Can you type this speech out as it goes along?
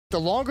The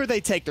longer they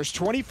take, there's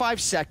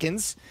 25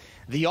 seconds.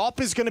 The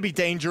op is going to be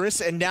dangerous,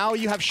 and now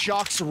you have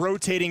Shox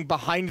rotating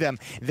behind them.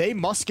 They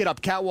must get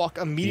up catwalk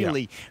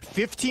immediately. Yeah.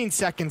 15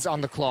 seconds on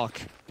the clock.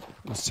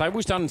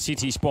 ZywOo's down in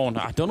CT spawn.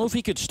 I don't know if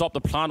he could stop the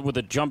plant with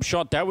a jump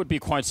shot. That would be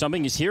quite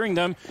something. He's hearing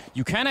them.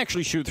 You can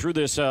actually shoot through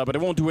this, but it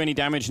won't do any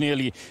damage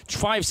nearly.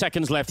 5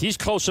 seconds left. He's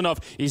close enough.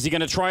 Is he going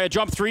to try a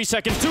jump? 3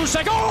 seconds, 2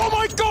 seconds. Oh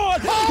my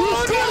god! He's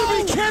got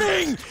to be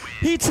kidding!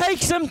 He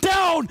takes him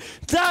down!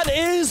 That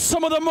is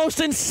some of the most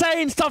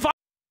insane stuff.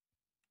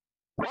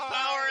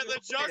 Power of the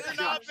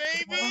juggernaut,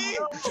 baby!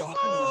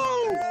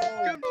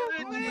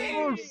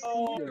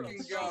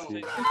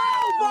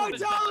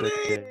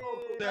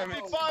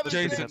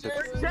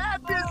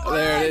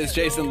 There it is,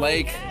 Jason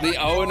Lake, the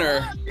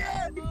owner.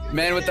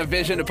 Man with the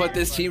vision to put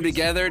this team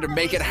together, to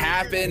make it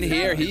happen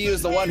here. He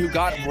was the one who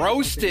got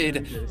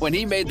roasted when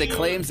he made the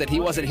claims that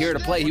he wasn't here to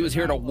play. He was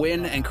here to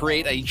win and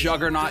create a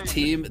juggernaut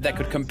team that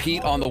could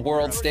compete on the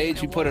world stage.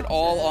 He put it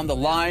all on the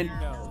line.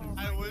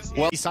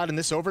 Well, side in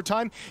this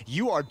overtime,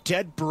 you are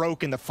dead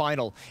broke in the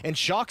final, and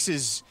Shox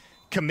is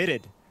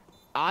committed.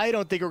 I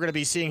don't think we're going to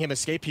be seeing him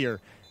escape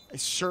here.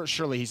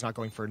 Surely he's not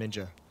going for a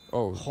ninja.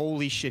 Oh.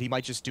 Holy shit, he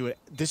might just do it.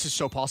 This is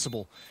so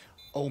possible.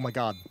 Oh my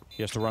god.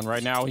 He has to run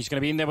right now. He's going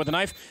to be in there with a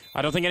knife.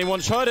 I don't think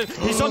anyone's heard it.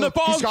 He's on the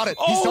bomb. He's got it.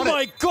 Oh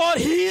my god,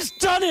 he's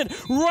done it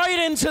right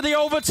into the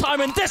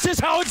overtime, and this is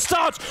how it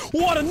starts.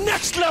 What a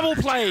next level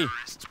play.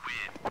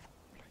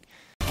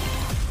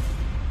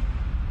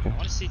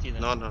 What is CT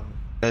then? No. No.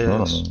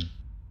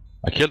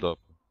 I killed up.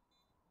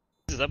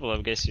 This is double, I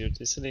guess you're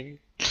listening.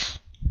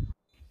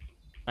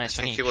 I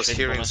think he was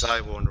hearing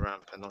ZywOo on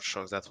ramp and not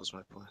Shox, that was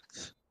my point.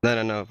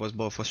 No, it was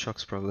both, was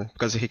Shox probably.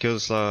 Because he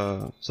kills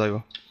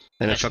ZywOo.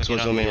 And then Shox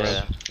was zooming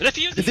around.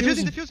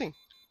 Defusing!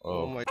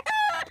 Oh my...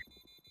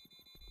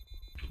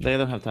 They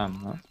don't have time,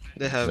 no?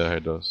 They have... Yeah,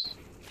 he does.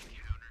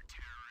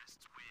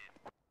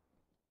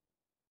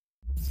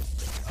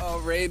 Oh,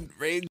 raid.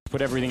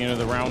 Put everything into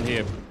the round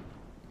here.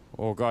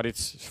 Oh god,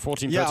 it's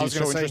 14-13, yeah,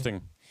 so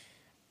interesting.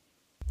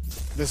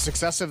 The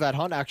success of that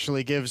hunt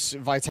actually gives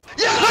vitality.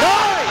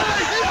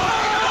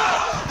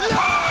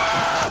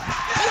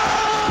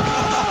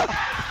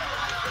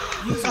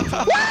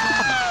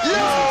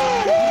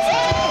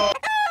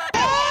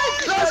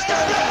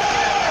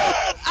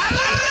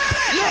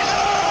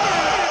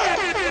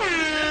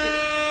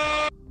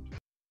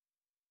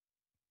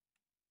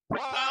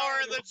 Power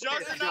of the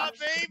juggernaut,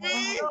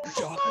 baby!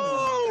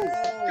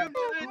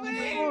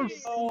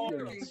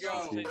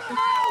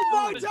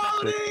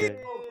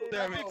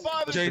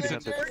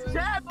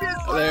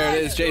 There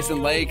it is,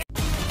 Jason Lake.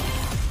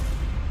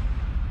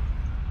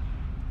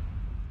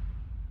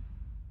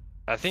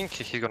 I think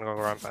he's gonna go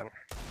ramp, man.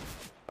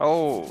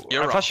 Oh,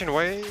 You're I'm wrong. flashing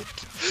away.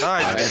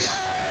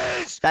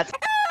 Nice. That's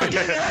to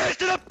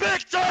the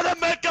big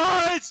tournament,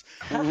 guys!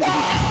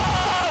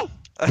 Wow!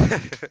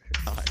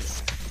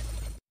 Nice.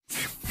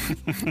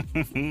 I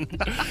mean,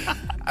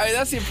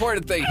 that's the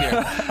important thing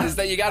here, is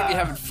that you gotta be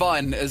having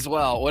fun as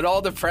well. When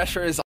all the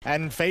pressure is...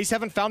 And Faze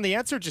haven't found the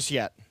answer just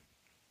yet.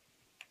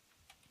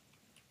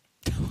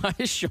 Why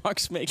is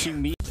Shox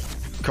making me...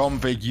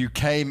 Config, you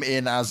came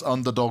in as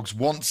underdogs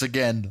once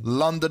again.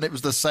 London, it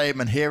was the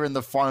same, and here in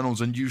the finals,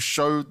 and you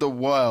showed the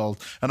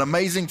world an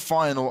amazing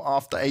final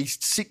after a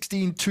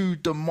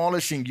 16-2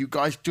 demolishing. You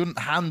guys couldn't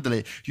handle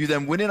it. You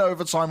then win in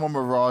overtime on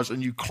Mirage,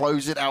 and you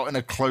close it out in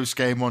a close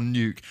game on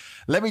Nuke.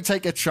 Let me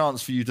take a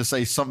chance for you to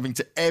say something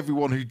to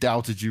everyone who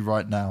doubted you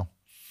right now.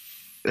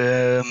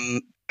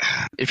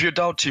 If you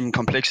doubt team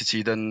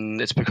complexity, then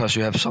it's because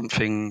you have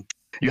something...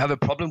 You have a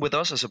problem with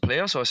us as a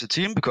players or as a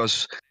team,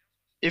 because...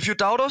 If you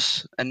doubt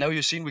us, and now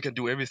you've seen we can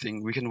do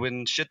everything. We can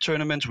win shit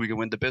tournaments, we can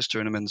win the best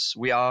tournaments.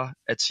 We are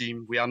a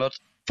team. We are not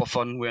for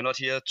fun. We're not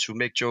here to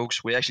make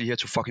jokes. We're actually here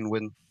to fucking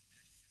win.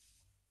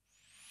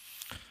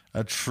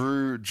 A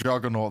true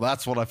juggernaut.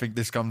 That's what I think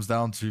this comes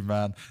down to,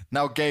 man.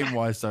 Now,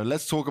 game-wise, though,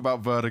 let's talk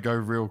about Vertigo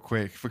real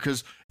quick,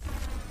 because...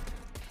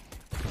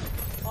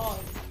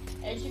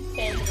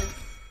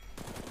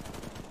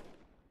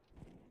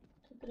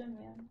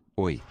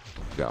 Oi,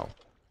 Gal.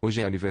 Hoje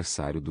é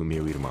aniversário do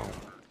meu irmão.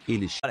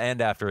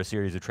 And after a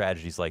series of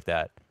tragedies like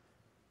that.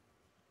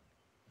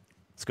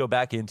 Let's go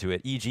back into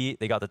it. EG,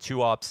 they got the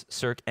 2 ops,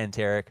 Cirque and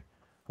Tarek,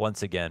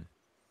 once again.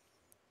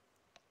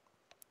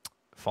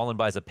 Fallen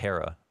buys a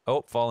para.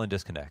 Oh, Fallen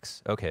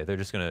disconnects. Okay, they're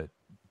just going to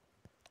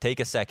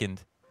take a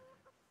second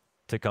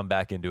to come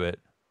back into it.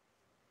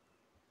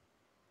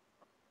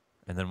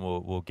 And then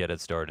we'll get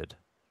it started.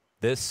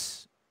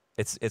 This,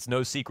 it's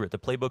no secret. The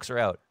playbooks are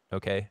out,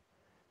 okay?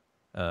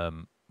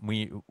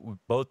 We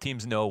both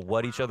teams know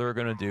what each other are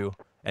going to do.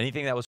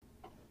 Anything that was...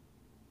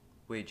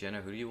 Wait,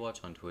 Jenna, who do you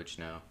watch on Twitch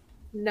now?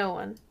 No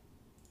one.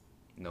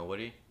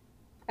 Nobody?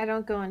 I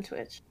don't go on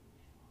Twitch.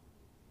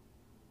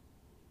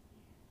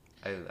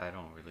 I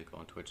don't really go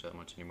on Twitch that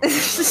much anymore.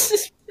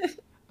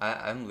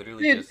 I'm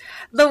literally Dude, just...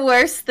 the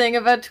worst thing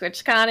about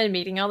TwitchCon and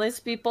meeting all these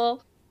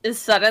people is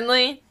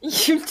suddenly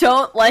you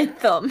don't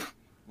like them.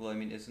 Well, I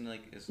mean, isn't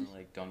like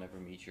don't ever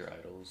meet your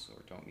idols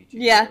or don't meet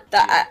your... Yeah,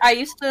 I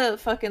used to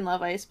fucking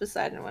love Ice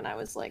Poseidon when I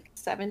was like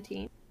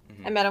 17.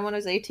 I met him when I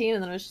was 18,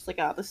 and then I was just like,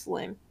 oh, this is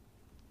lame.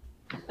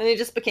 And he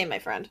just became my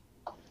friend.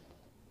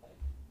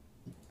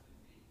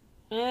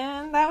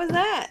 And that was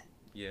that.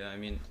 Yeah, I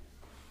mean,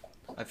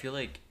 I feel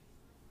like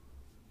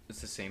it's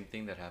the same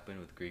thing that happened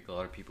with Greek. A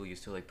lot of people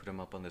used to like put him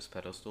up on this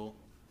pedestal,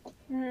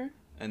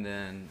 and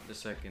then the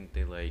second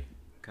they like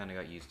kind of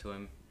got used to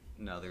him,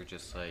 now they're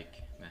just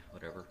like, meh,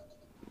 whatever.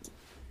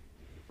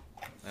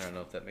 I don't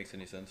know if that makes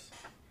any sense.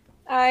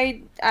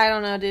 I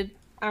don't know, dude.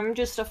 I'm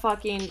just a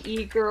fucking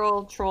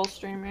e-girl troll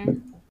streamer.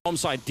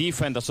 Bombsite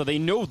defender, so they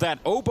know that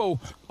Obo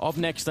of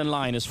next in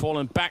line has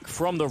fallen back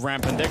from the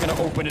ramp, and they're going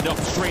to open it up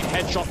straight.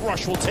 Headshot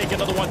rush will take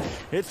another one.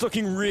 It's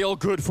looking real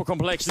good for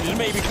Complexity to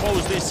maybe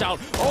close this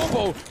out.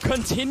 Obo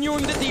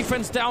continuing the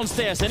defense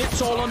downstairs, and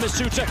it's all on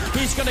Masuta.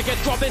 He's going to get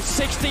dropped. It's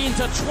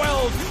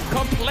 16-12.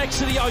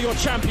 Complexity are your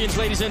champions,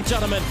 ladies and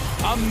gentlemen.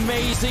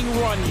 Amazing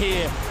run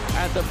here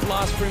at the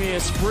Blast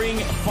Premier Spring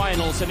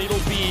Finals, and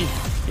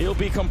it'll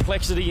be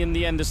Complexity in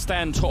the end to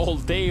stand tall.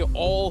 They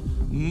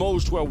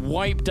almost were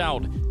wiped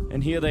out,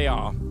 and here they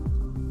are.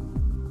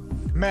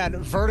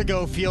 Man,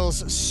 Vertigo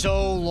feels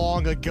so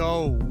long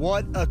ago.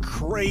 What a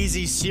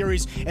crazy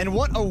series, and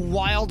what a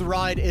wild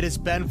ride it has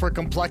been for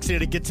Complexity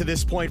to get to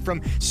this point,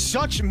 from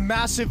such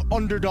massive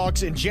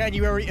underdogs in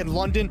January in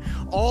London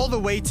all the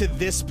way to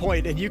this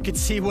point, and you can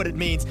see what it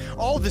means.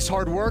 All this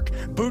hard work,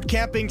 boot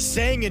camping,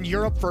 staying in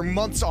Europe for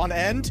months on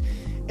end,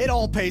 it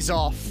all pays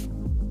off.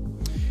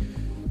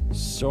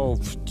 So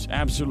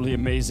absolutely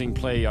amazing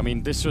play. I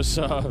mean, this was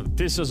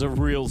a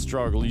real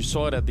struggle. You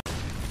saw it at the.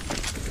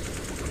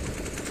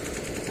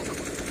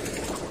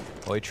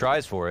 Well, he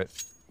tries for it.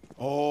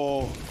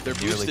 Oh, they're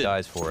boosted. Nearly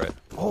dies for it.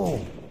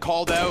 Oh,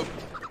 called out.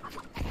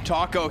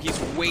 Taco, he's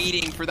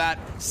waiting for that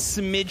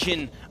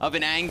smidgen of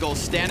an angle.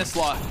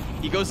 Stanislaw,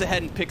 he goes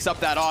ahead and picks up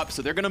that op,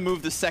 so they're going to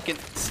move the second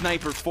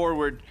sniper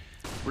forward,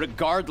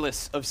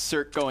 regardless of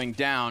Cirque going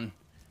down.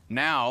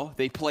 Now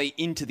they play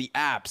into the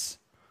apps.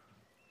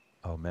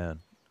 Oh man,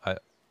 I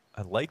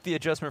like the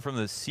adjustment from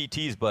the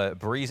CTs, but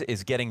Brehze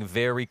is getting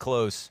very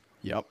close.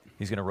 Yep.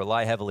 He's going to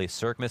rely heavily.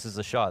 Cirque misses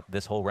the shot.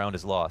 This whole round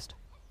is lost.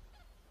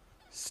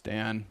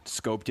 Stan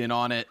scoped in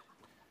on it.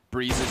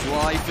 Brehze's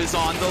life is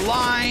on the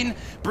line.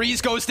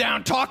 Brehze goes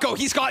down. Taco,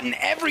 he's gotten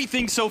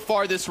everything so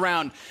far this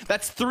round.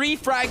 That's 3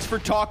 frags for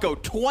Taco,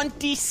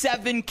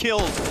 27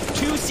 kills,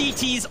 2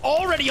 CTs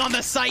already on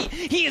the site.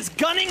 He is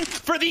gunning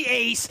for the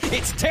ace.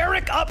 It's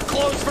Tarek up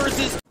close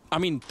versus... I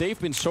mean, they've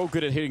been so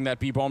good at hitting that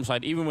B bomb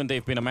site, even when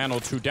they've been a man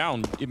or two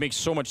down. It makes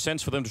so much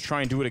sense for them to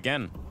try and do it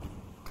again.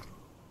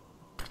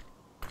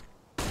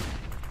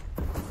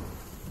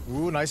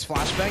 Ooh, nice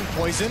flashbang.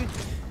 Poizon.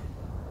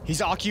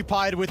 He's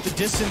occupied with the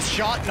distance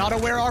shot, not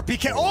aware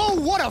RPK.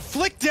 Oh, what a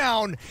flick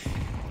down!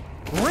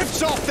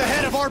 Rips off the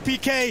head of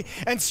RPK,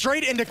 and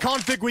straight into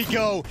config we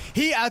go.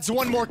 He adds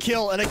 1 more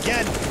kill, and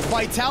again,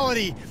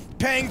 Vitality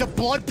paying the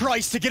blood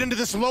price to get into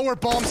this lower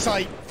bomb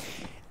site.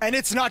 And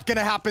it's not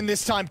gonna happen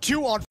this time.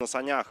 2 on... На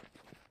санях.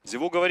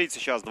 ZywOo говорит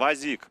сейчас, 2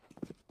 зиг.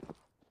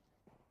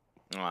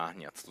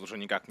 Нет, тут уже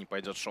никак не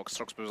пойдет Шокс.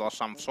 Шокс побежал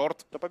сам в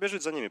шорт. Да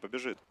побежит за ними,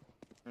 побежит.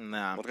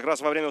 Да. Вот как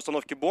раз во время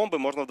установки бомбы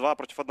можно 2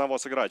 против 1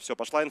 сыграть. Все,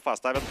 пошла инфа,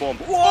 ставят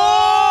бомбу.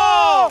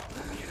 О!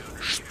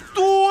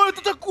 Что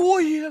это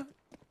такое?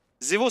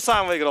 ZywOo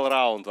сам выиграл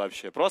раунд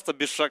вообще. Просто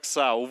без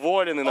Шокса.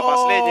 Уволенный на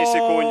последней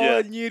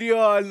секунде.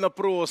 Нереально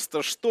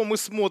просто. Что мы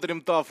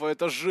смотрим, Тафа?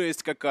 Это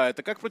жесть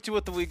какая-то. Как против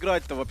этого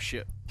играть-то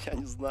вообще? Я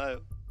не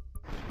знаю.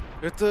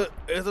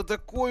 Это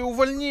такое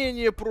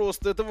увольнение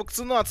просто. Это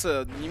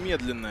вакцинация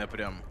немедленная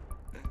прям.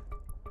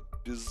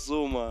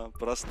 Безумно.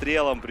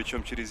 Прострелом,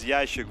 причем через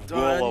ящик в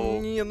голову. Да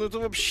не, ну это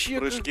вообще...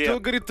 Кто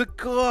говорит, да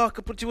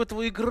как против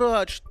этого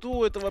играть?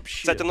 Что это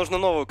вообще? Кстати, нужно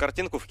новую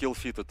картинку в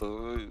Killfit.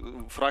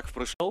 Это фраг в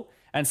прыжке.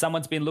 And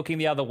someone's been looking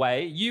the other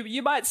way,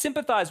 you might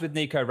sympathize with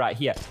Nico right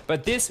here.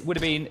 But this would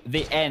have been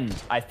the end,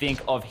 I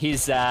think, of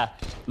his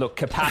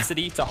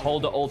capacity to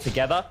hold it all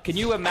together. Can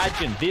you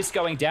imagine this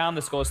going down?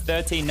 The score's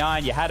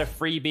 13-9. You had a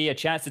freebie, a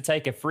chance to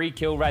take a free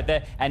kill right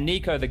there. And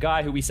Nico, the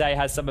guy who we say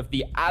has some of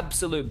the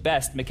absolute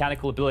best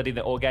mechanical ability in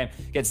the all game,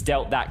 gets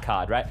dealt that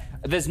card, right?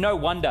 There's no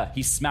wonder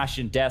he's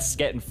smashing desks,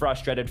 getting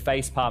frustrated,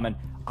 facepalming.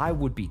 I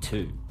would be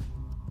too.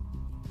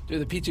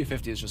 Dude, the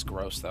P250 is just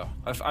gross, though.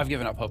 I've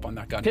given up hope on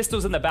that gun.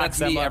 Pistols in the back. That's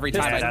me every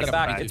time. Pistols in the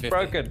back. It's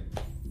broken.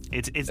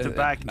 It's the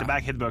back. The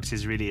back hitbox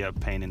is really a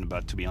pain in the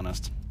butt, to be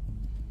honest.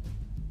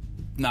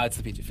 No, it's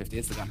the P250.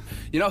 It's the gun.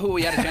 You know who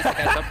we had a chance to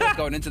catch up with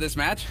going into this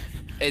match?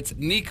 It's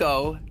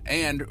Nico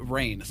and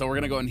Rain. So we're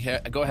gonna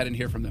go ahead and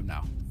hear from them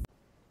now.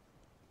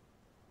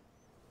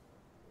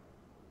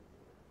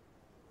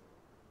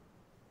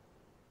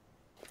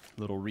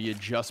 Little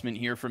readjustment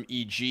here from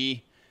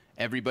EG.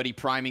 Everybody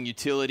priming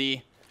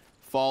utility.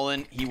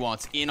 Fallen, he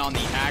wants in on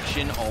the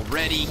action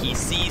already. He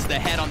sees the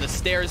head on the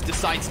stairs,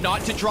 decides not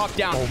to drop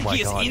down.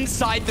 He is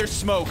inside their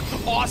smoke.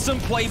 Awesome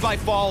play by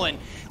Fallen.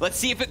 Let's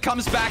see if it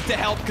comes back to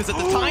help, because at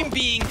the time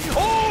being,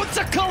 oh, it's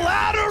a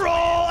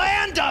collateral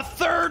and a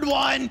third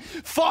one.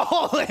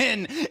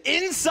 Fallen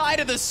inside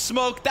of the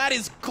smoke. That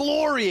is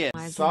glorious.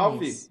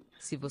 Salve.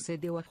 Se você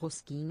deu a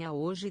rosquinha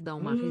hoje, dá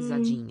uma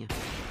risadinha.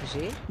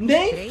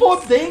 Nem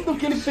fodendo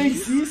que ele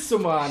fez isso,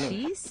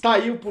 mano. Tá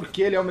aí o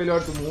porquê ele é o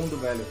melhor do mundo,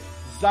 velho.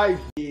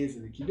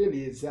 ZywOo, que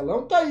beleza.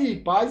 Zelão tá aí,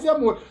 paz e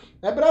amor.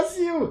 É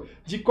Brasil.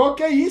 De qual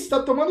que é isso? Tá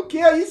tomando o que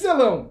aí,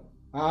 Zelão?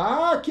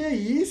 Ah, que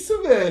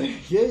isso, velho.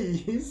 Que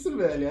isso,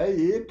 velho.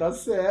 Aí, tá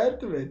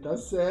certo, velho. Tá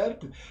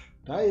certo.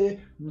 Tá aí.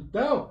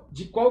 Então,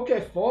 de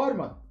qualquer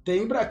forma,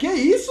 tem... Que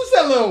isso,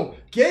 Zelão?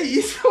 Que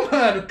isso,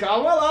 mano?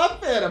 Calma lá,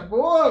 fera.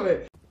 Porra,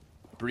 velho.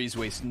 Brehze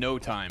wastes no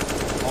time.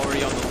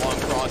 Already on the long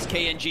cross.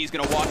 KNG is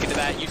going to walk into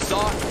that. You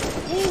saw...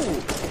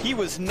 Ooh! He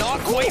was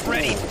not quite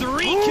ready.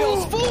 3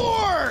 kills.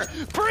 4!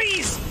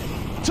 Brehze!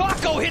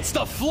 Taco hits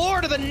the floor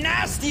to the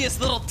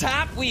nastiest little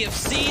tap we have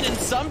seen in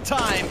some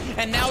time.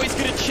 And now he's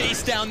going to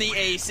chase down the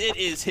ace. It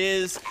is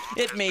his.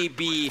 It may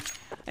be.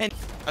 And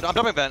I'm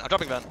dropping vent. I'm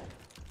dropping vent.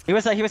 He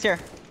was here.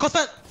 Close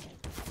vent!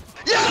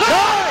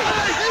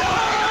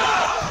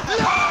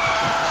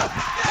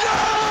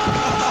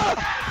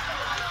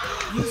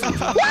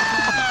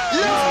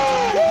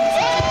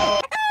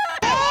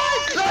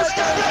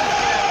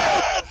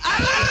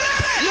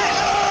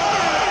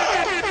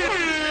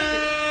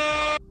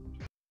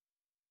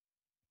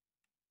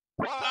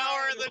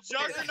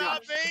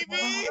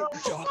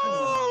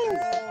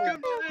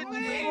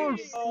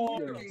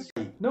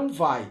 Não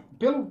vai.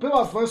 Pelo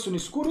avanço no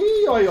escuro.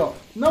 Ih, olha, ó.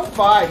 Não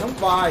vai.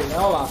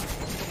 Olha lá.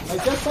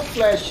 Mas essa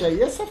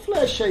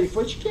flecha aí,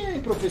 foi de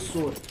quem,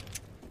 professor?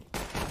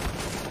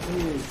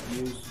 Meu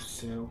Deus do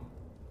céu.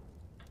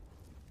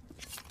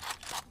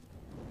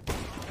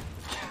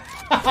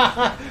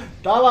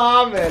 Tá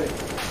lá, velho.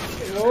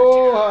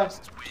 Porra.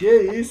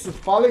 Que isso,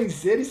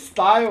 Fallenzeiro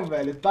style,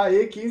 velho. Tá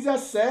aí,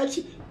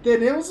 15-7.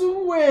 Teremos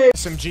way.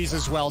 SMGs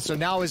as well, so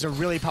now is a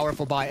really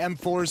powerful buy.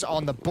 M4's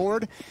on the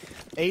board.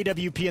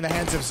 AWP in the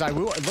hands of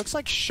ZywOo. It looks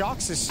like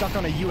Shox is stuck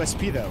on a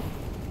USP though.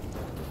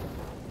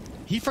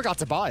 He forgot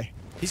to buy.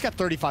 He's got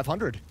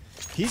 3,500.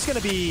 He's gonna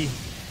be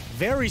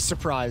very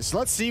surprised.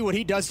 Let's see what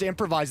he does to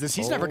improvise this.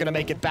 He's never gonna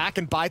make it back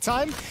in buy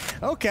time.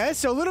 Okay,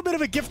 so a little bit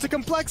of a gift to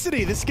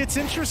complexity. This gets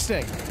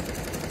interesting.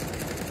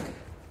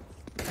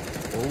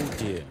 Oh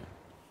dear.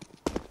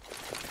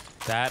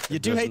 That you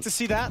do hate to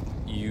see that?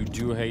 You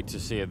do hate to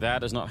see it.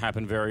 That does not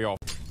happen very often.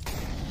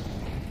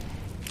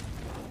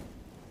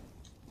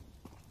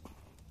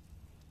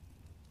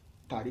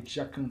 Tarik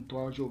já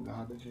cantou a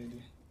jogada,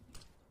 velho.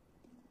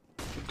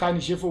 O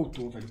KNG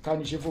voltou, velho. O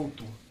KNG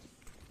voltou.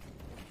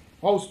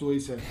 Olha os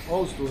dois, velho.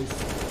 Olha os dois.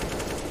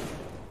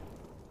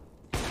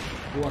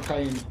 Boa,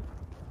 KM.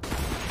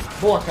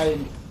 Boa,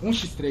 KM.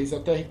 1x3 é o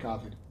TRK,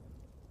 velho.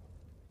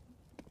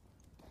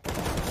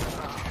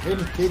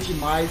 NT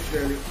demais,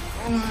 velho.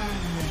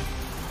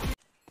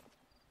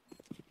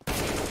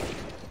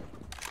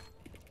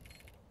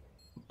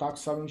 O Taco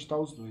sabe onde tá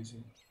os dois,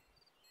 velho.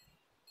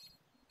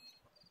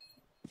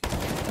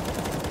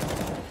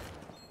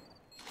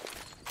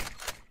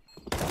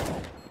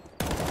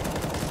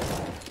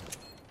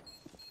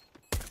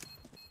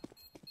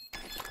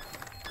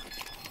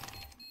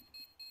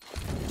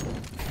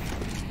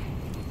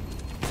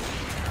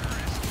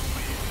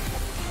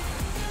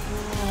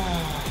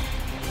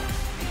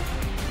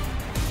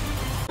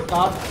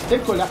 Tem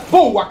que olhar.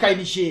 Boa,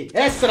 KNG!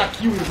 Essa era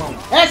kill, irmão.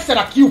 Essa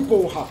era kill,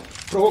 porra.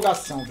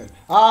 Prorrogação, velho.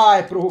 Ah,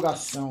 é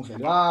prorrogação,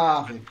 velho.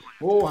 Ah, velho.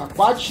 Porra,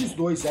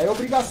 4x2. Aí é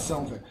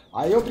obrigação, velho.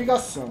 Aí é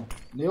obrigação.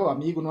 Meu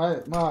amigo, não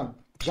é... Mano,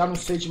 já não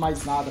sei de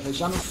mais nada, velho.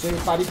 Já não sei.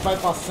 O Tarik vai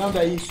passando,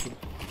 é isso.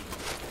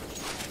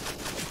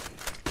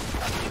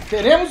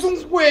 Teremos um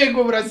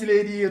juego,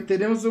 brasileirinho.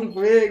 Teremos um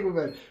juego,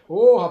 velho.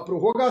 Porra,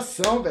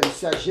 prorrogação, velho.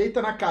 Se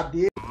ajeita na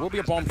cadeira. Will be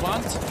a bomb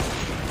plant.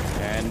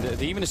 And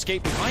they even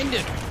escape behind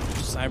it.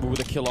 ZywOo with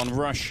a kill on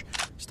Rush.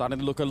 Starting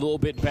to look a little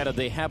bit better.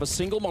 They have a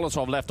single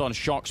Molotov left on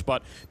Shox,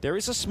 but there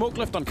is a smoke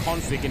left on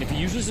Config, and if he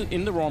uses it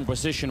in the wrong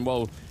position,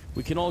 well,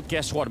 we can all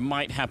guess what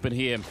might happen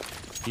here.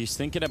 He's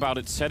thinking about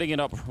it, setting it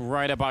up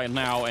right about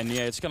now, and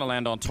yeah, it's going to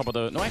land on top of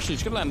the... No, actually,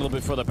 it's going to land a little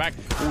bit further back.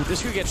 Ooh,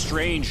 this could get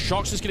strange.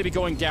 Shox is going to be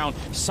going down.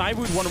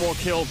 ZywOo with one more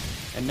kill,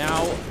 and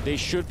now they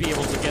should be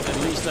able to get at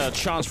least a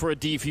chance for a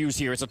defuse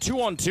here. It's a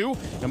 2-on-2,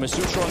 and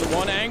Masutsa on the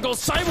one angle.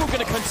 ZywOo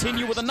going to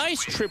continue with a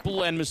nice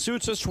triple, and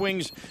Masutsa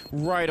swings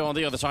right on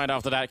the other side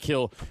after that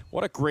kill.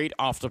 What a great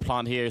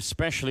afterplant here,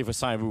 especially for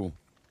ZywOo.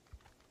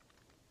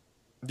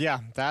 Yeah,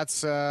 that's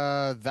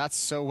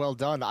so well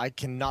done. I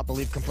cannot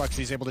believe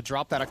Complexity is able to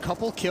drop that. A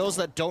couple kills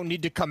that don't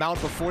need to come out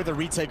before the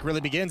retake really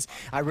begins.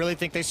 I really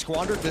think they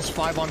squandered this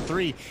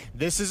 5-on-3.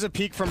 This is a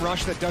peak from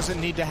Rush that doesn't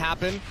need to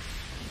happen.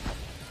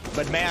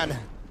 But man,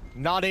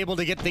 not able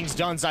to get things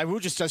done.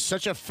 ZywOo just does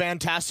such a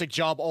fantastic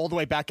job all the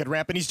way back at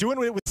ramp, and he's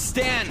doing it with...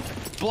 Stan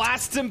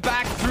blasts him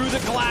back through the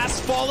glass.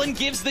 Fallen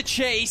gives the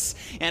chase,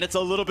 and it's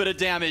a little bit of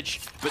damage.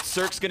 But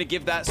Cirque's gonna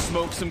give that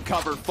smoke some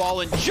cover.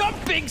 Fallen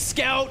jumping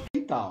scout.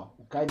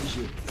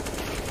 KNG.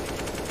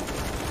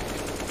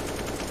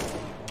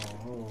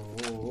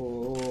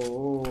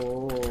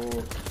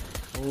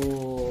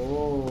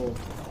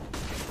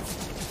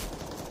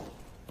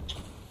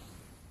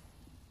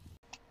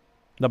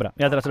 Dobra,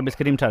 ja teraz robię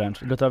Scream Challenge.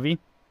 Gotowi?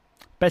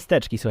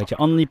 Pesteczki, słuchajcie.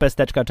 Only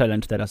pesteczka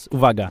challenge teraz.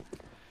 Uwaga.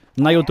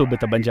 Na YouTube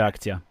to będzie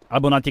akcja.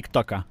 Albo na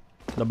TikToka.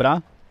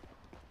 Dobra?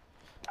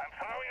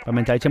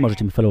 Pamiętajcie,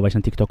 możecie mi followować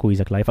na TikToku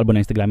Izak Live, albo na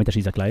Instagramie też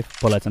Izak Live.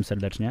 Polecam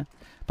serdecznie.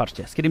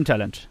 Patrzcie, Scream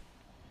Challenge.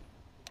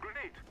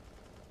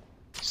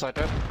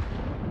 Side.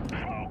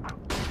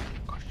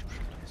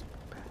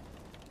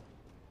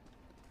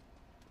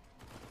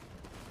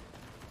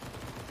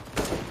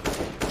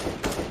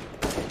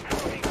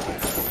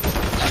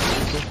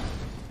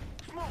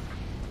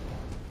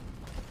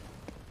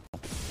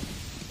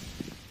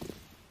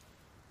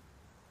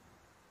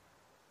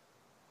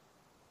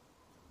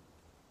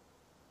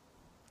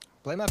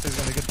 blameF is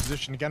in a good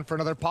position again for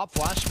another pop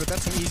flash, but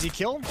that's an easy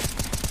kill.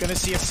 Gonna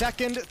see a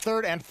second,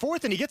 third, and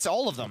fourth, and he gets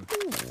all of them.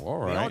 Ooh, all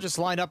right. They all just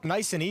line up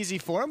nice and easy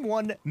for him.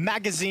 One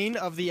magazine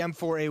of the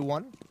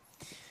M4A1.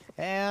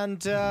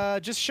 And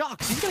just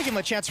Shox. He's gonna give him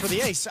a chance for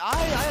the ace.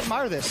 I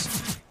admire this.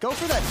 Go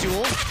for that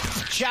duel.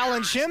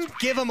 Challenge him.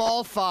 Give him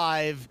all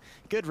 5.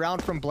 Good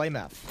round from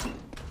blameF.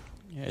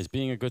 Yeah, he's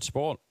being a good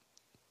sport.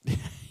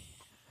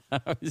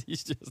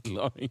 He's just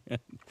loving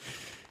it.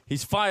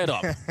 He's fired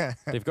up.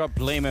 They've got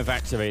blameF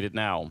activated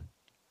now.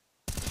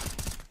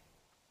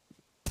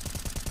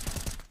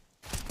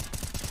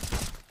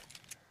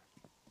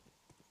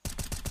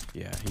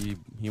 Yeah,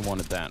 he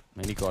wanted that,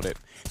 and he got it.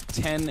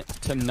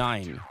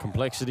 10-9.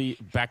 Complexity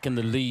back in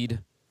the lead.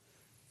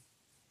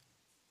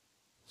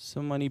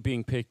 Some money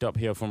being picked up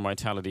here from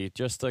Vitality.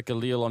 Just a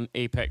Galil on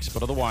Apex,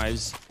 but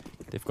otherwise,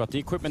 they've got the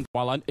equipment.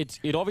 While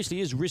it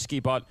obviously is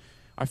risky, but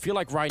I feel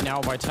like right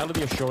now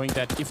Vitality are showing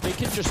that if they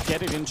can just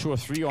get it into a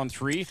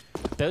 3-on-3,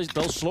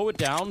 they'll slow it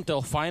down.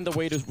 They'll find a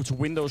way to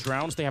win those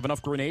rounds. They have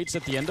enough grenades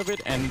at the end of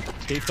it, and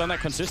they've done that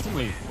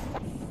consistently.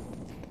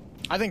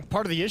 I think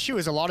part of the issue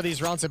is a lot of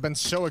these rounds have been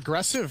so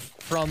aggressive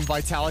from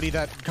Vitality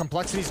that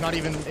Complexity's not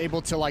even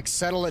able to like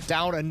settle it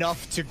down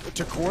enough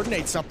to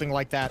coordinate something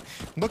like that.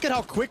 Look at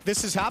how quick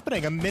this is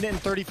happening. 1 minute and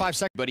 35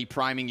 seconds. Buddy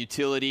priming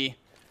utility.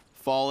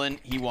 Fallen,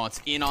 he wants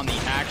in on the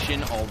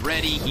action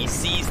already. He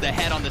sees the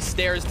head on the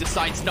stairs,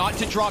 decides not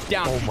to drop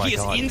down. He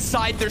is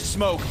inside their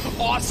smoke.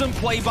 Awesome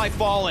play by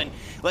Fallen.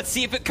 Let's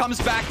see if it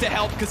comes back to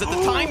help, because at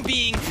the time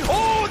being,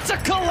 oh, it's a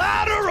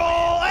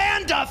collateral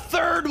and a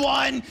third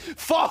one.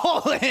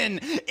 Fallen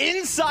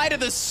inside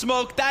of the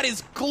smoke. That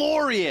is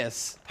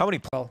glorious. How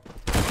many?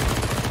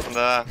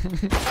 Да.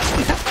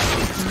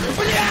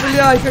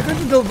 Блядь, какой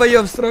ты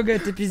долбоёб, строго,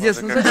 это пиздец.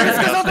 Ну зачем? Ты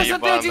сказал, что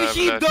ты один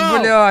хит дал!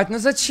 Блядь, ну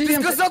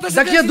зачем?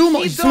 Так я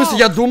думал, в смысле,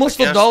 я думал,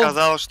 что дал. Я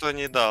сказал, что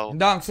не дал.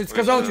 Да, кстати,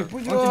 сказал,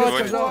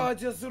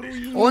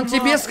 он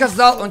тебе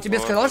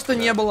сказал, что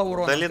не было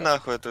урона. Дали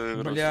нахуй эту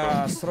игру.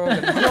 Бля, строго.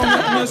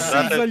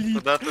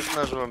 Куда ты с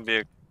ножом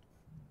бег?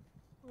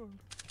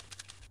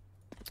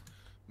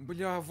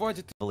 Бля,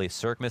 Вадик.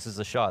 Cirque misses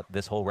a shot.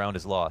 This whole round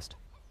is lost.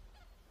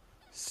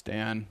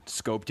 Stan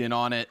scoped in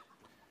on it.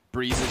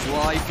 Breeze's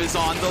life is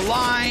on the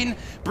line.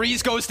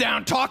 Breeze goes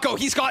down. Taco,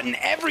 he's gotten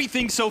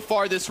everything so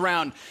far this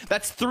round.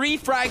 That's 3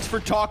 frags for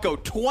Taco.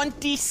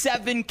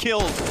 27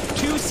 kills.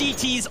 2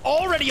 CTs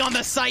already on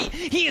the site.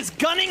 He is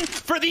gunning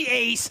for the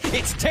ace.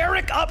 It's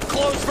Tarek up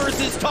close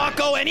versus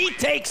Taco, and he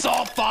takes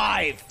all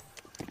 5.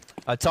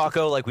 A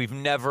Taco like we've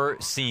never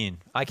seen.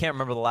 I can't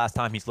remember the last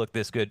time he's looked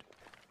this good.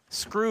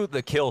 Screw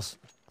the kills.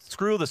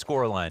 Screw the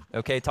scoreline.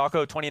 Okay,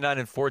 Taco 29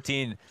 and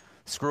 14.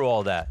 Screw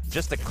all that.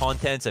 Just the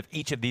contents of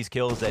each of these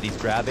kills that he's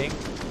grabbing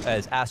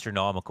is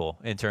astronomical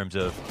in terms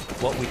of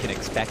what we can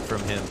expect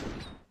from him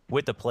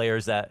with the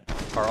players that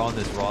are on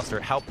this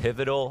roster, how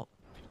pivotal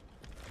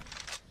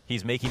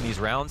he's making these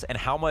rounds, and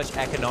how much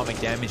economic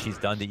damage he's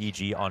done to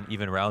EG on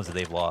even rounds that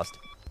they've lost.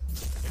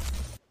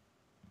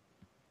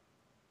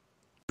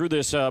 Through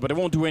this, but it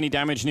won't do any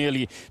damage.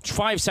 Nearly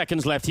 5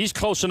 seconds left. He's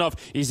close enough.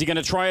 Is he going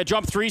to try a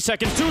jump? 3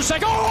 seconds, 2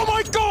 seconds. Oh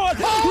my god!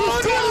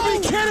 You've got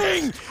to be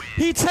kidding!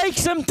 He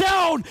takes him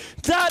down!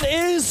 That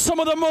is some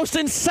of the most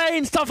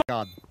insane stuff.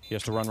 God. He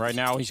has to run right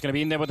now. He's going to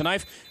be in there with the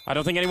knife. I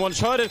don't think anyone's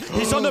heard it.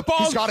 He's on the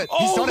bomb. He's got it.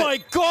 Oh my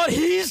god,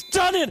 he's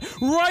done it!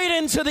 Right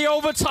into the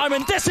overtime,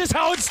 and this is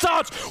how it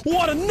starts.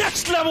 What a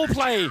next level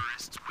play!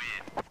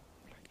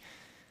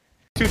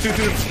 2.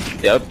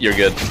 Yep, you're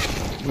good.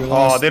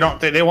 Oh,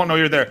 they won't know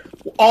you're there.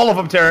 All of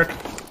them, Tarek.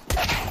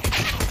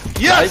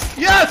 Yes,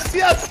 yes,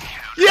 yes,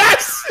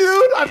 yes,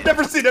 dude! I've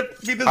never seen it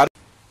be this.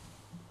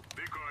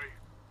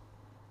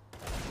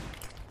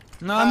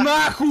 На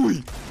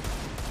нахуй!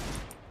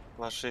 В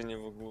машине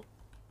в углу.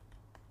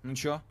 Ну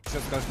чё? Что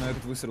скажешь на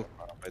этот выстрел?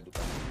 Пойду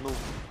так. Ну,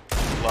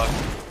 ладно.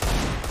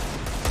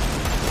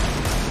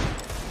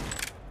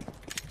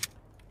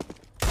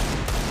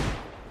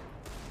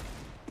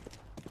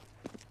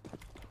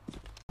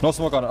 No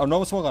smoke on him. Oh,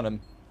 no smoke on him.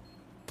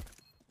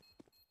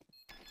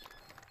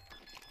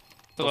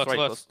 To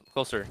left,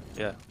 closer.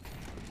 Yeah.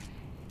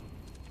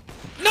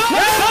 No!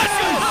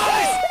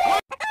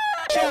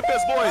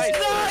 Champions, boys!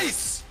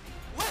 Nice!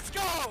 Let's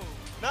go!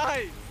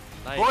 Nice!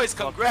 Boys,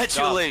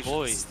 congratulations! Job,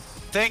 boys.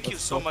 Thank you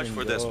so much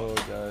for this one.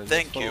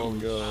 Thank you.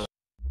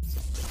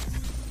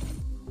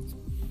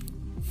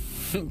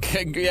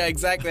 Yeah,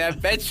 exactly. I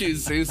bet you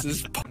Zeus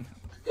is...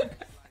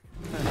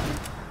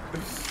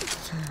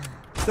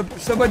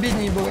 Чтобы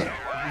обиднее было.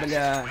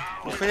 Бля.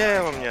 Ну я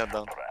его мне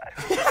отдам.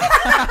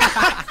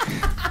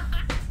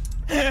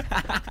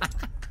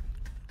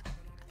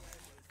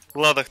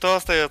 Ладно, кто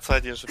остается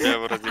один, чтобы я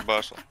его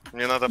разъебашил?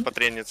 Мне надо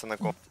потрениться на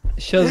ком.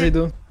 Сейчас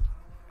зайду.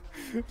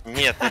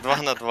 Нет, не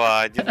 2 на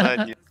 2, 1 на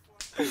 1.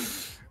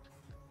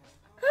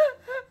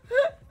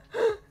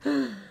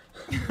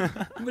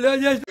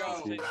 Блядь.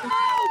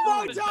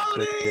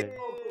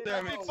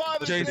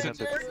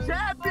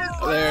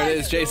 There it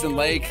is, Jason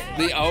Lake,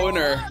 the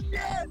owner.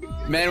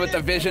 Man with the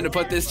vision to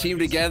put this team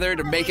together,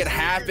 to make it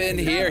happen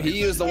here.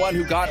 He was the one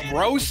who got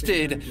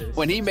roasted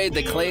when he made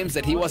the claims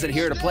that he wasn't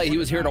here to play. He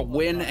was here to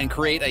win and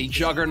create a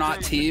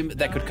juggernaut team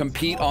that could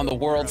compete on the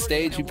world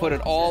stage. He put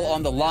it all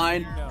on the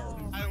line.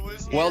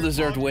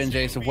 Well-deserved win,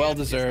 Jason.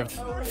 Well-deserved.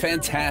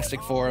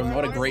 Fantastic for him.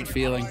 What a great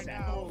feeling.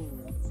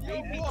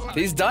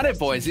 He's done it,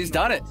 boys. He's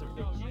done it.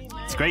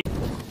 It's great.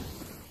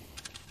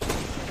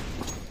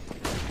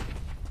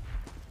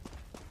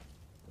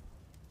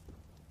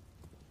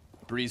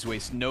 Brehze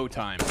wastes no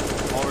time.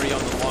 Already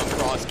on the long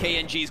cross.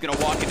 KNG is going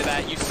to walk into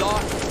that. You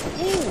saw.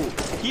 Ooh,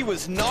 he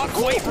was not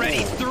quite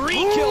ready. 3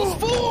 kills.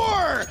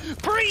 4!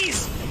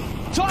 Brehze!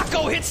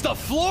 Taco hits the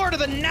floor to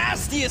the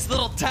nastiest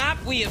little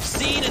tap we have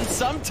seen in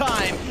some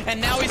time. And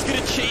now he's going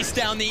to chase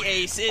down the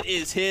ace. It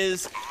is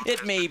his.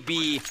 It may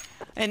be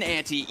an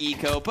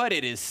anti-eco, but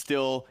it is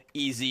still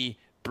easy,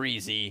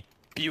 breezy,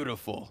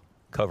 beautiful.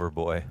 Cover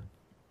boy.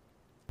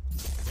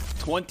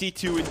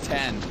 22 and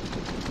 10.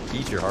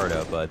 Eat your heart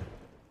out, bud.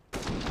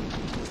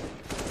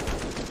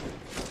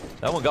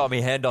 That one got me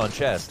hand on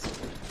chest.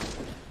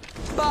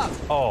 Bop.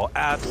 Oh,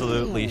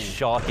 absolutely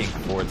shocking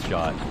 4th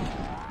shot.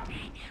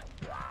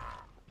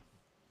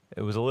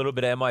 It was a little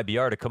bit of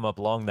MIBR to come up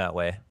long that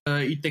way.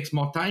 It takes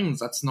more time,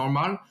 that's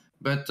normal.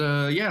 But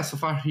yeah, so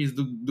far he's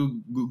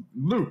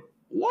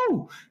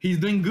he's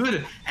doing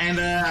good.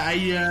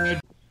 And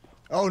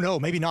Oh no,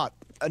 maybe not.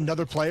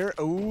 Another player.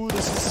 Oh,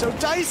 this is so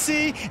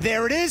dicey.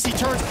 There it is. He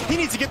turns. He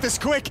needs to get this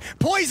quick.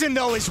 Poizon,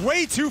 though, is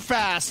way too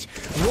fast.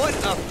 What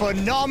a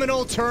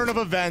phenomenal turn of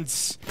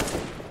events.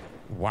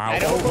 Wow.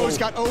 And Obo's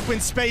got open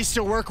space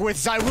to work with.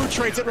 ZywOo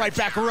trades it right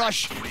back.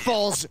 Rush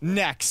falls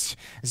next.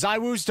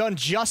 ZywOo's done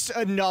just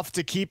enough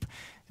to keep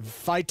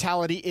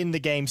vitality in the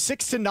game.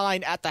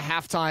 6-9 at the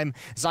halftime.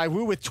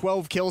 ZywOo with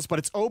 12 kills, but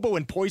it's Obo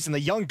and Poizon, the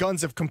young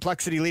guns of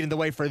Complexity, leading the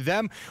way for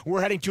them.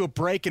 We're heading to a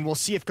break, and we'll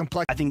see if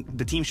I think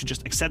the team should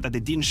just accept that they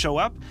didn't show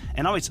up,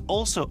 and now it's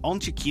also on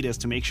Chiquitas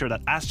to make sure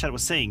that, as Chad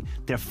was saying,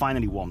 they're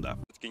finally warmed up.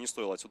 Не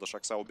стоило отсюда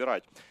Шокса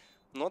убирать.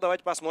 Но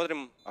давайте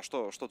посмотрим, а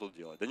что тут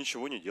делать? Да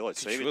ничего не делать,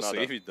 сейвить надо.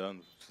 Сейвить, да.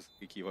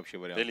 Какие вообще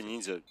варианты? Или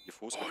ниндзя,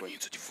 диффуз какой-то.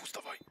 Ниндзя, диффуз,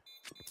 давай.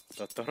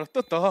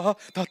 Та-та-ра-та-та,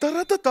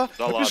 та-та-ра-та-та.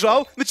 Да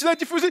побежал, начинает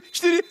диффузить.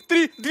 4,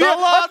 3,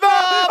 2,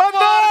 да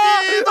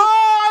 1.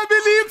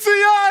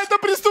 Милиция! Это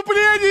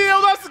преступление!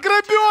 У нас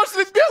грабеж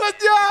средь бела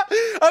дня!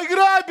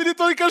 Ограбили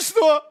только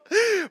что!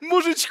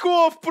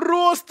 Мужичков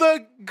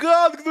просто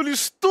гангнули!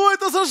 Что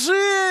это за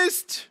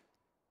жесть?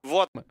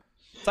 Вот.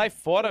 Sai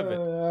fora,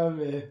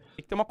 velho.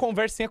 Tem que ter uma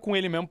conversinha com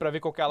ele mesmo pra ver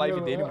qual que é a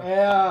live dele, mano.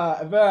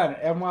 Mano,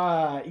 é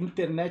uma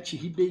internet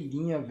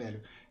ribeirinha,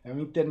 velho. É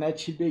uma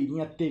internet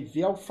ribeirinha,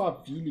 TV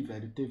Alphaville,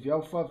 velho. TV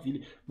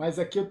Alphaville. Mas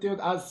aqui eu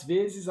tenho, às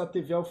vezes a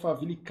TV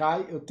Alphaville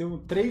cai, eu tenho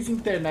 3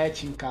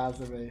 internet em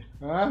casa, velho.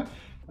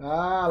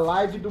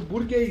 Live do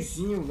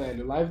burguesinho,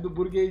 velho. Live do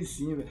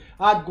burguesinho, velho.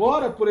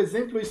 Agora, por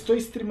exemplo, eu estou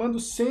streamando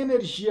sem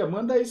energia.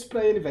 Manda isso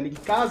pra ele, velho. Em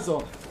casa,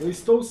 ó. Eu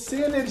estou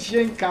sem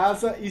energia em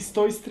casa e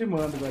estou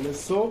streamando, velho. Eu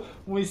sou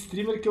um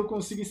streamer que eu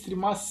consigo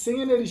streamar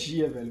sem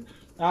energia, velho.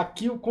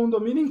 Aqui o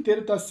condomínio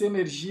inteiro tá sem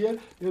energia.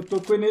 Eu tô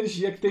com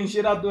energia, que tem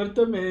gerador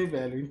também,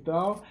 velho.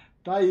 Então,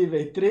 tá aí,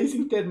 velho. 3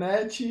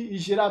 internet e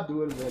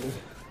gerador, velho.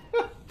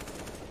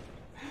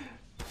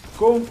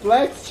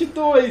 Complexity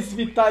 2,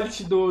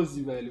 Vitality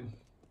 12, velho.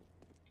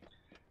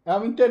 É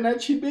uma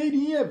internet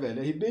ribeirinha, velho.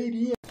 É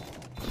ribeirinha.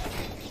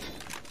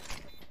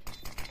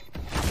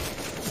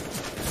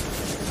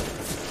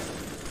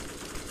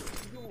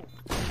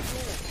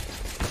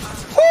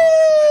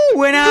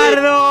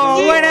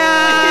 ¡Buenardo!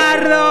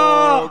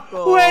 ¡Buenardo!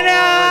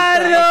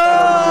 ¡Buenardo!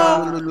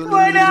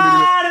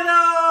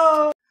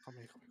 ¡Buenardo!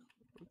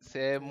 Você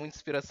é muita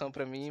inspiração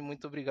pra mim,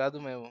 muito obrigado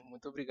mesmo,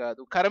 muito obrigado.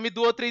 O cara me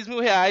doou 3 mil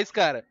reais,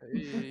 cara.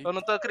 Eu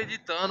não tô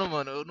acreditando,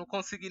 mano. Eu não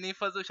consegui nem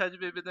fazer o chá de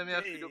bebê da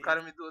minha filha. O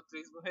cara me doou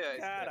 3 mil reais.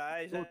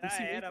 Caralho,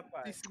 já era,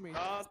 pai.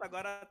 Nossa,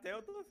 agora até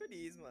eu tô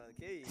feliz, mano.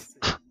 Que isso.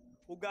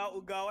 O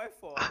Gal é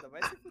foda,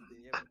 vai se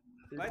fuder, mano.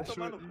 Vai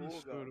tomar no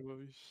cu, Gal. Eu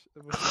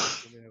vou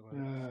chorar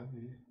agora.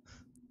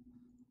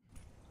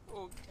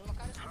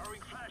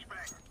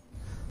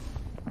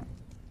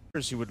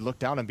 You would look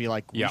down and be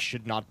like, we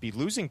should not be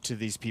losing to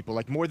these people.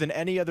 Like, more than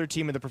any other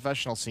team in the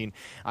professional scene,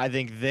 I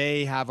think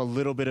they have a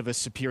little bit of a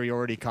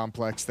superiority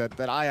complex that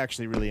I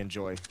actually really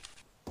enjoy.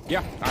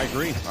 Yeah, I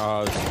agree.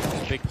 A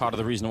big part of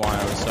the reason why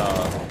I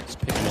was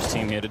picking this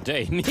team here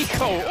today. Nico,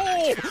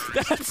 oh,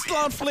 that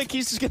slot flick,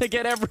 he's just going to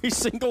get every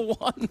single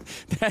one.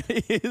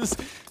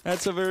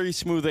 That's a very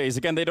smooth ace.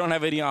 Again, they don't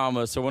have any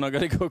armor, so we're not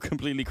going to go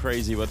completely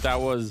crazy, but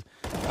that was,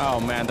 oh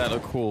man, that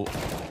looked cool.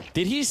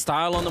 Did he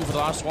style on them for the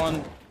last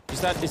one?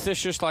 Is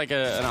this just like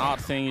an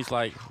art thing? He's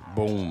like,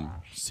 boom,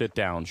 sit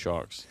down,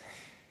 Shox.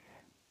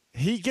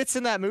 He gets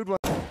in that mood when...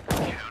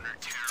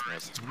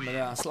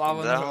 Бля,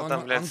 Слава, Да, он,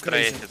 там, блядь, он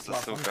крейсит, встретится,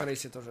 Слав, он сука.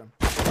 крейсит уже.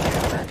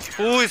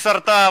 Хуй с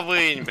рта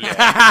вынь, блядь.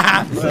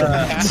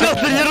 Все,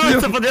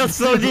 тренируется под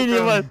Саудини,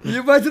 ебать.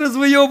 Ебать,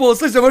 развыебывал.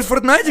 Слышь, а может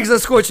Фортнайтик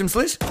заскочим,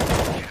 слышь?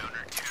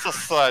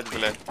 Сосать,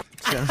 блядь.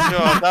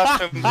 Все,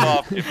 дашь им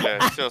бабки,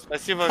 блядь. Все,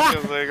 спасибо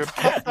всем за игру.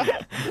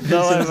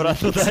 Давай,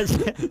 брат,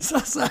 удачи.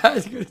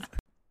 Сосать, говорит.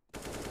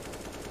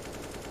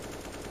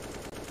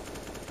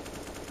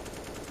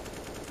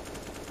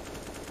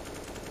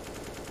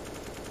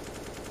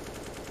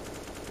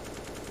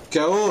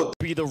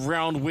 Be the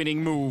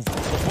round-winning move.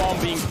 The bomb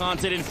being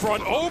planted in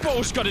front.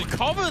 Obo's got it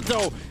covered,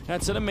 though.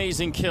 That's an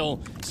amazing kill.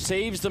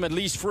 Saves them at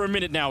least for a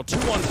minute now.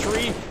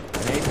 2-on-3.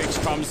 And Apex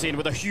comes in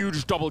with a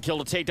huge double kill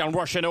to take down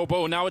Rush and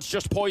Obo. Now it's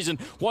just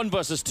poizon. 1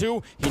 versus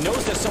 2. He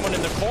knows there's someone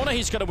in the corner.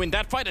 He's going to win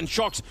that fight. And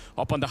Shox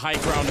up on the high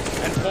ground.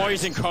 And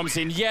poizon comes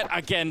in yet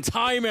again,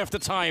 time after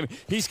time.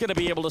 He's going to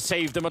be able to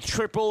save them. A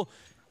triple.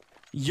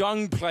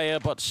 Young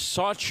player, but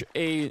such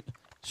a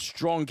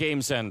strong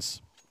game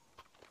sense.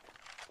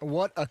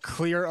 What a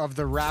clear of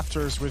the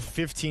Raptors with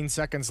 15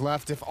 seconds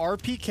left. If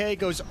RPK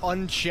goes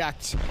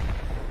unchecked,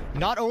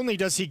 not only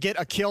does he get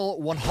a kill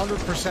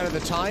 100% of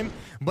the time,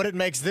 but it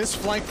makes this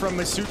flank from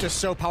Masuta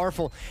so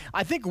powerful.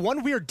 I think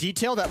one weird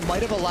detail that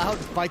might have allowed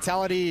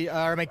Vitality,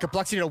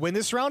 Complexity to win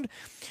this round,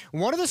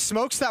 one of the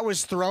smokes that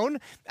was thrown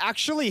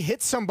actually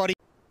hit somebody.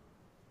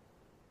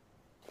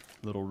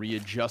 Little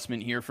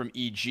readjustment here from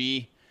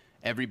EG.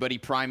 Everybody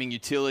priming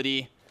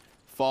utility.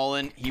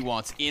 Fallen, he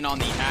wants in on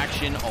the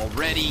action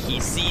already. He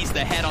sees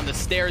the head on the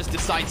stairs,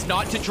 decides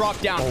not to drop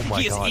down.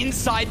 He is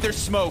inside their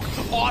smoke.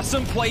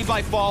 Awesome play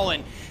by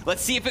Fallen.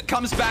 Let's see if it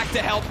comes back to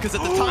help, because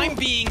at the time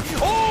being,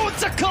 oh,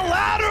 it's a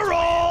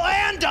collateral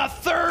and a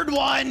third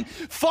one.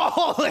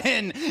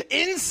 Fallen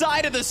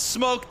inside of the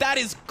smoke. That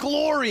is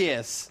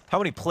glorious. How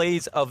many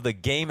plays of the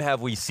game have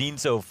we seen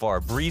so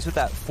far? Brehze with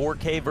that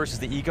 4K versus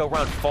the eco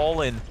round.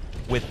 Fallen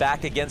with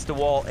back against the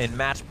wall and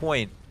match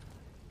point.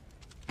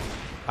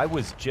 I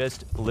was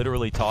just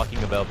literally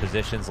talking about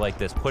positions like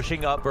this.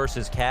 Pushing up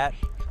versus cat,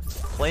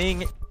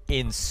 playing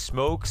in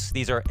smokes.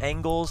 These are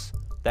angles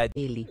that...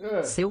 Ele,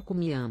 seu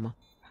me ama.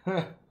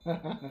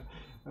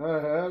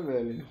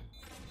 Velho.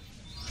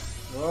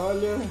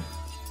 Olha.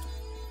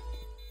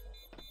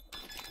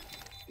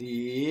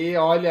 E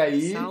olha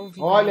aí,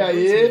 olha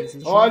aí,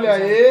 olha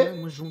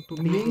aí.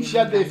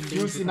 Ninja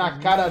defuse na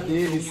cara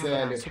deles,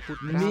 velho.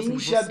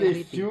 Ninja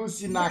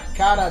defuse na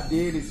cara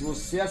deles.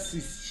 Você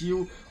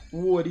assistiu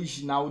o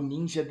original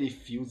Ninja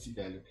Defuse,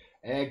 velho.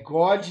 É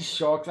God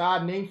Shox. Ah,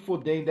 nem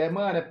fodendo. É,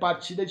 mano, é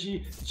partida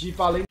de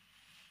valente.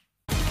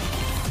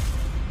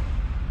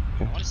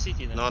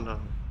 No, no.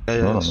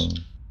 No.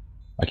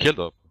 I killed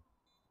up.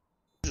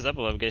 It's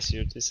double, I guess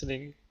you're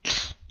listening.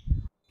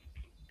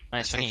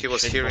 I think he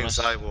was hearing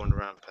ZywOo on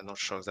ramp and not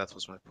Shox, that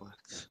was my point.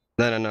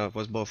 No, it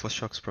was both, was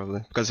Shox probably.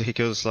 Because he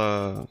kills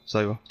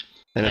ZywOo.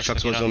 And then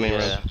Shox was zooming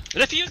around.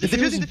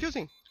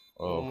 Defusing!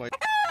 Oh my...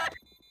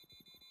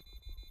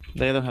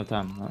 They don't have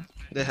time, huh?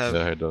 They have.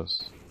 Yeah, he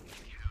does.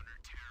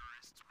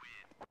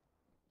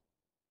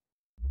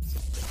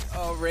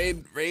 Oh,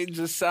 Raid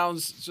just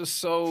sounds just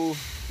so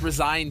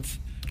resigned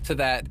to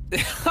that.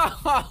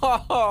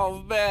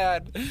 Oh,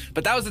 man.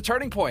 But that was the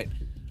turning point.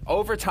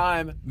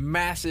 Overtime,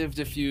 massive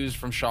defuse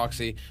from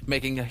Shoxie,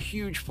 making a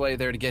huge play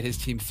there to get his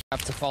team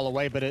have to fall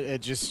away, but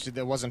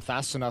it wasn't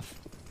fast enough.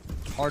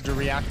 Hard to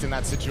react in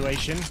that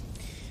situation.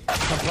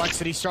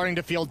 Complexity starting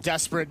to feel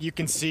desperate. You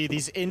can see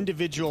these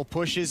individual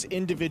pushes,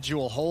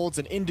 individual holds,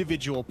 and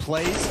individual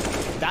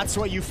plays. That's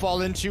what you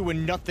fall into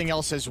when nothing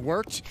else has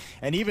worked.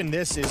 And even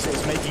this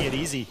is making it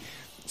easy.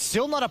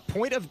 Still not a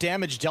point of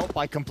damage dealt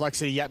by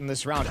Complexity yet in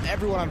this round.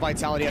 Everyone on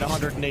Vitality at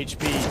 100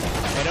 HP.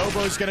 And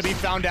Obo's going to be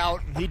found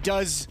out. He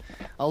does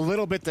a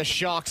little bit the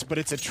Shox, but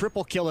it's a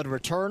triple kill in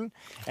return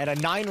and a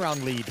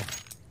 9-round lead.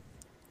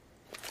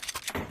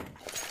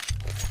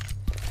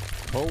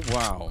 Oh,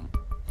 wow.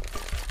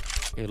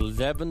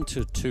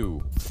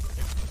 11-2.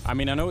 I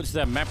mean, I know it's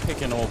their map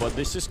pick and all, but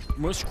this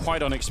was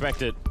quite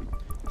unexpected.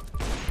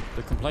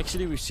 The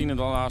Complexity we've seen in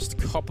the last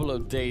couple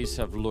of days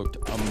have looked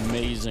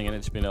amazing, and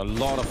it's been a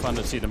lot of fun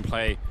to see them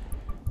play.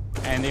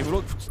 And they've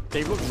looked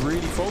really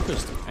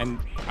focused, and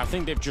I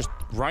think they've just,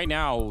 right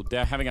now,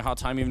 they're having a hard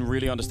time even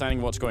really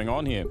understanding what's going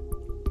on here.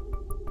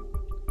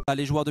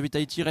 Les joueurs de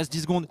Vitality, il reste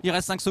 10 secondes, il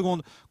reste 5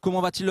 secondes.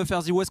 Comment va-t-il le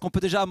faire, ZywOo? Est-ce qu'on peut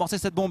déjà amorcer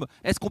cette bombe?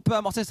 Est-ce qu'on peut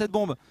amorcer cette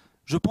bombe?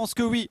 Je pense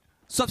que oui.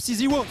 Sauf si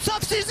ZywOo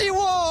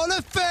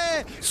le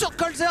fait sur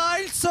Colzera,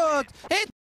 il saute et